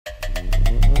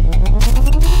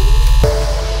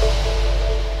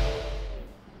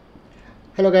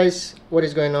Hello guys, what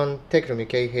is going on?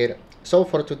 techroomuk here. So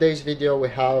for today's video we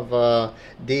have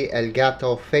the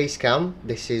Elgato Facecam.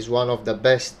 This is one of the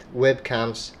best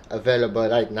webcams available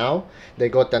right now. They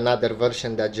got another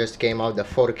version that just came out, the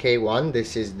 4K one.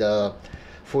 This is the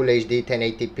Full HD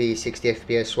 1080p 60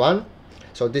 FPS one.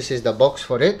 So this is the box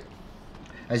for it.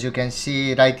 As you can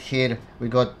see right here, we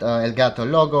got Elgato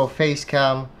logo,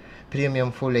 Facecam,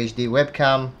 premium Full HD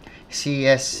webcam,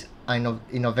 CES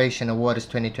Innovation Awards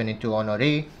 2022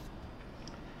 honoree.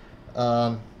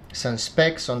 Some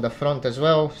specs on the front as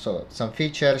well, so some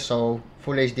features. So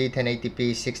Full HD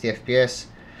 1080p 60 FPS,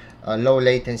 low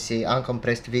latency,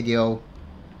 uncompressed video,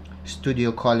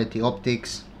 studio quality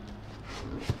optics.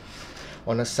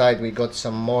 On the side we got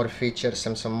some more features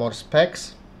and some more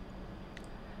specs.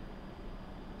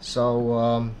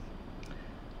 So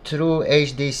true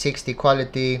HD 60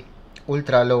 quality,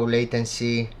 ultra low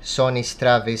latency, Sony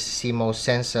Stravis CMOS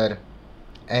sensor,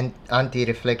 and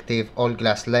anti-reflective all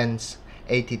glass lens,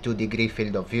 82-degree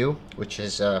field of view, which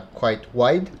is quite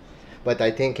wide, but I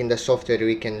think in the software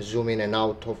we can zoom in and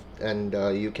out of, and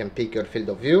you can pick your field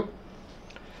of view.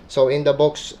 So in the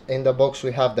box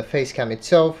we have the Facecam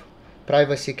itself,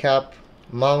 privacy cap,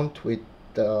 mount with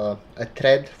a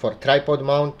thread for tripod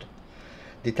mount,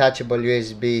 detachable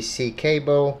USB-C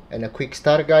cable, and a quick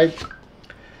start guide.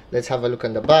 Let's have a look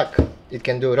on the back. It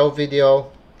can do raw video.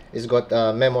 It's got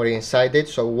memory inside it,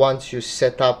 so once you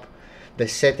set up the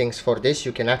settings for this,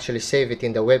 you can actually save it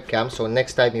in the webcam. So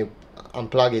next time you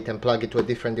unplug it and plug it to a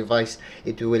different device,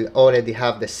 it will already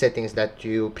have the settings that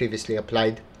you previously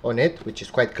applied on it, which is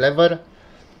quite clever.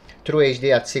 True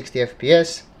HD at 60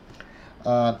 FPS,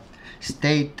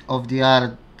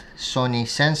 state-of-the-art Sony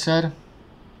sensor.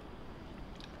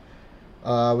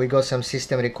 We got some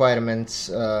system requirements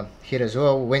here as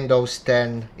well. Windows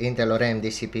 10, Intel or AMD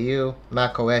CPU,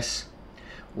 Mac OS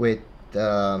with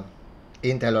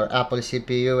Intel or Apple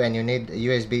CPU, and you need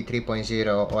USB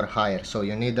 3.0 or higher. So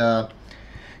you need a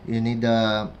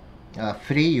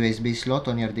free USB slot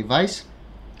on your device.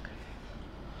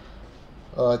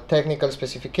 Technical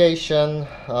specification,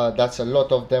 that's a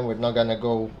lot of them. We're not gonna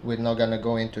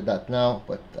go into that now,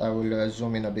 but I will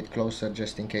zoom in a bit closer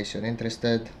just in case you're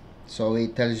interested. So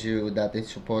it tells you that it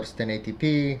supports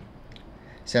 1080p,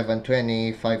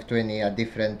 720, 520 at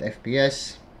different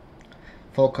FPS,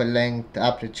 focal length,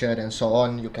 aperture, and so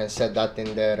on. You can set that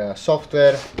in their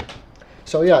software.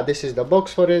 So yeah, this is the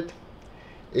box for it.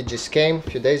 It just came a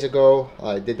few days ago.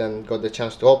 I didn't got the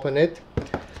chance to open it.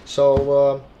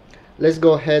 So let's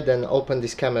go ahead and open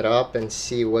this camera up and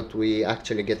see what we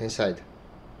actually get inside.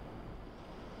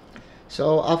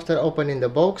 So after opening the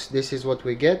box, this is what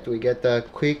we get. We get a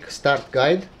quick start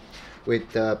guide with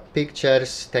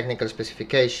pictures, technical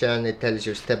specification. It tells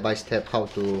you step by step how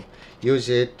to use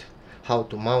it, how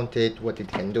to mount it, what it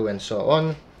can do, and so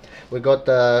on. We got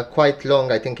quite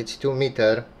long, I think it's 2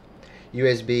 meter,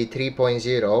 USB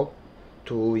 3.0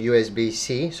 to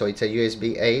USB-C. So it's a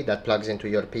USB-A that plugs into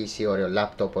your PC or your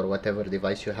laptop or whatever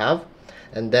device you have.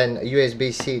 And then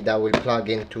USB-C that will plug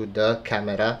into the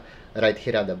camera right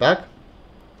here at the back.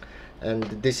 And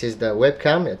this is the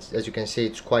webcam. As you can see,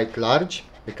 it's quite large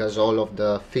because all of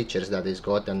the features that it's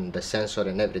got and the sensor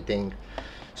and everything.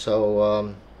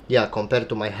 So yeah, compared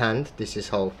to my hand, this is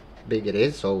how big it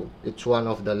is. So it's one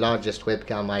of the largest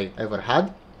webcam I ever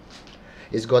had.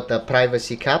 It's got a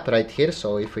privacy cap right here,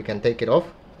 so if we can take it off,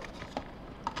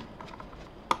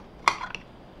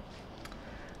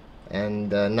 and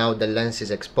now the lens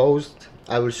is exposed.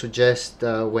 I will suggest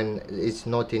when it's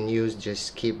not in use,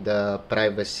 just keep the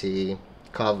privacy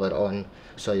cover on,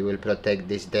 so you will protect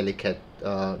this delicate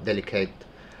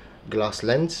glass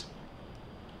lens.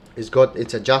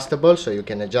 It's adjustable, so you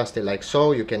can adjust it like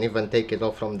so. You can even take it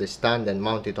off from the stand and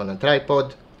mount it on a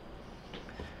tripod.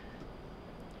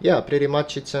 Yeah, pretty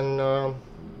much it's a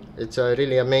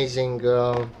really amazing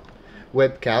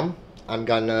webcam. I'm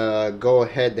gonna go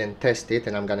ahead and test it,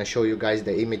 and I'm gonna show you guys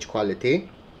the image quality.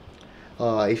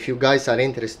 If you guys are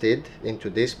interested into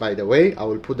this, by the way, I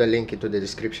will put a link into the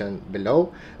description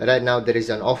below. Right now there is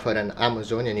an offer on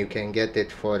Amazon, and you can get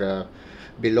it for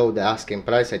below the asking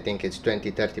price. I think it's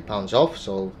 20-30 pounds off,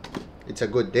 so it's a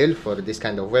good deal for this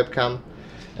kind of webcam.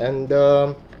 And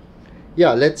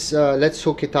yeah, let's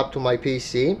hook it up to my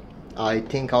PC. I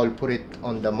think I'll put it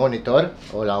on the monitor,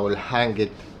 or I will hang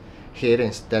it here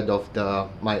instead of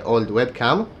my old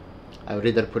webcam. I'll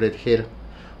either put it here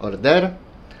or there,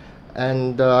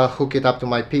 and hook it up to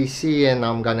my PC, and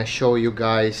I'm gonna show you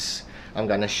guys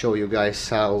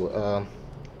how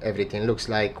everything looks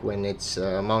like when it's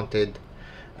mounted,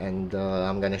 and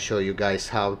I'm gonna show you guys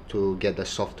how to get the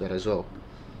software as well.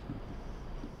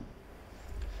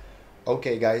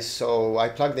 Okay guys, so I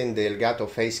plugged in the Elgato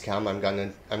Facecam.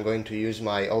 I'm going to use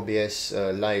my OBS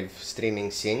live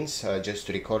streaming scenes just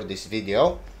to record this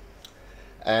video.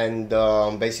 And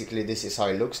basically this is how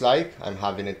it looks like. I'm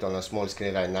having it on a small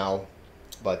screen right now,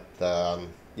 but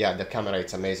yeah, the camera,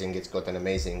 it's amazing. It's got an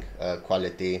amazing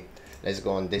quality. Let's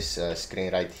go on this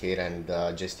screen right here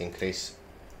and just increase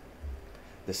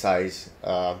the size.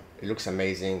 It looks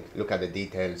amazing. Look at the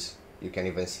details. You can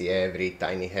even see every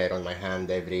tiny hair on my hand,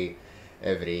 every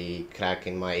crack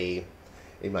in my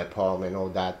palm and all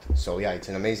that. So yeah, it's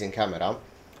an amazing camera,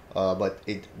 but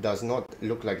it does not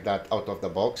look like that out of the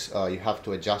box. You have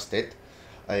to adjust it.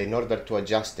 In order to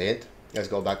adjust it, let's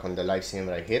go back on the live scene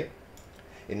right here.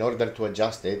 In order to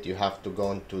adjust it, you have to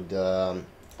go into the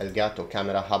Elgato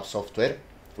Camera Hub software,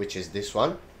 which is this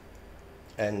one.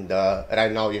 And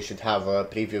right now you should have a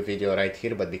preview video right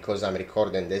here, but because I'm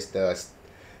recording this,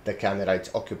 the camera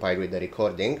is occupied with the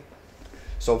recording.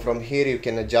 So from here you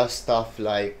can adjust stuff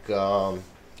like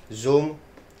zoom,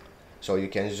 so you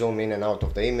can zoom in and out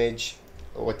of the image.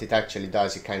 What it actually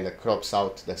does, it kind of crops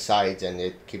out the sides and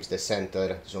it keeps the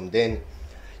center zoomed in.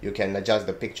 You can adjust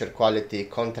the picture quality,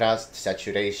 contrast,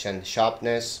 saturation,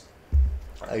 sharpness.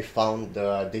 I found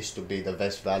this to be the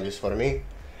best values for me.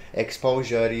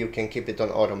 Exposure, you can keep it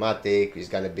on automatic, it's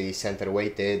gonna be center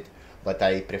weighted, but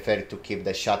I prefer to keep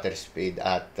the shutter speed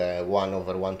at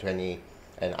 1/120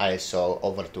 and ISO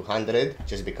over 200,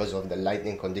 just because of the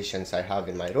lighting conditions I have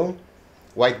in my room.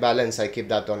 White balance, I keep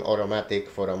that on automatic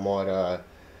for a more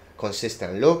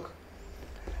consistent look.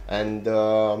 And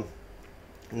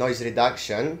noise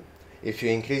reduction, if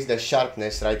you increase the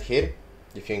sharpness right here,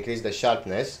 if you increase the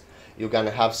sharpness, you're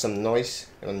gonna have some noise,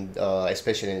 and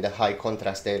especially in the high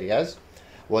contrast areas.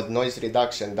 What noise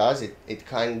reduction does, it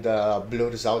kind of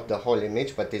blurs out the whole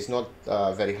image, but it's not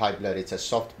very high blur, it's a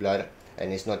soft blur,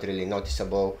 and it's not really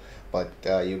noticeable, but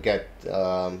you get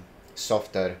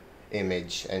softer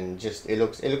image, and just it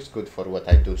looks good for what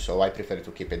I do, so I prefer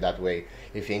to keep it that way.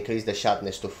 If you increase the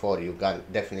sharpness to 4, you're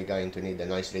definitely going to need the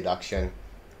noise reduction.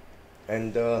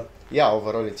 And yeah,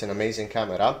 overall it's an amazing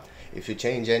camera. If you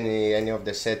change any of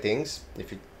the settings,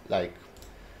 if you like,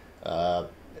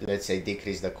 let's say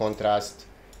decrease the contrast,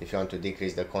 if you want to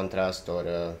decrease the contrast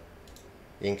or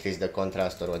increase the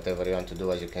contrast or whatever you want to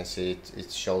do, as you can see,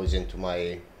 it shows into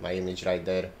my image right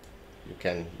there. You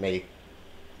can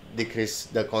decrease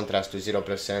the contrast to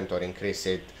 0% or increase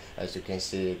it. As you can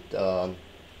see,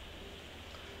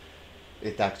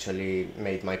 it actually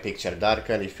made my picture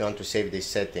darker. If you want to save these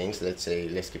settings, let's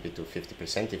keep it to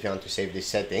 50%. If you want to save this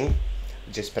setting,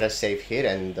 just press save here,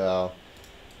 and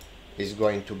it's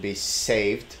going to be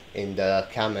saved in the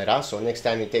camera. So next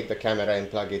time you take the camera and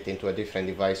plug it into a different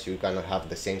device, you're gonna have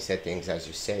the same settings as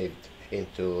you saved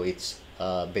into its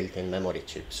built-in memory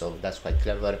chip. So that's quite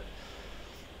clever.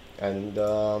 And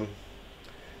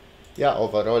yeah,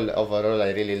 overall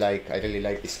I really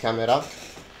like this camera.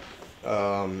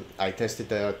 I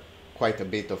tested quite a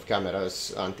bit of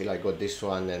cameras until I got this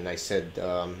one, and I said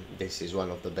this is one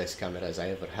of the best cameras I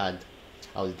ever had.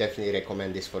 I will definitely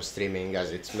recommend this for streaming,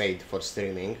 as it's made for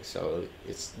streaming. So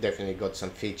it's definitely got some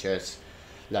features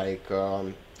like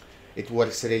it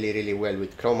works really well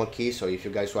with chroma key. So if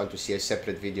you guys want to see a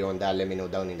separate video on that, let me know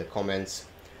down in the comments.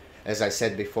 As I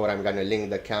said before, I'm gonna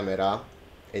link the camera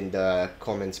in the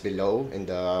comments below in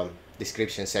the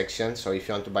description section. So if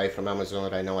you want to buy it from Amazon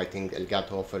right now, I think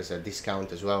Elgato offers a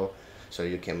discount as well, so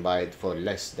you can buy it for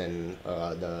less than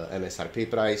the MSRP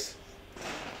price.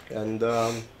 And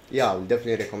yeah, I will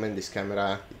definitely recommend this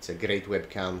camera. It's a great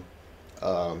webcam.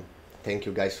 Thank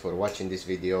you guys for watching this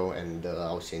video, and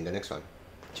I'll see you in the next one.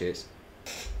 Cheers.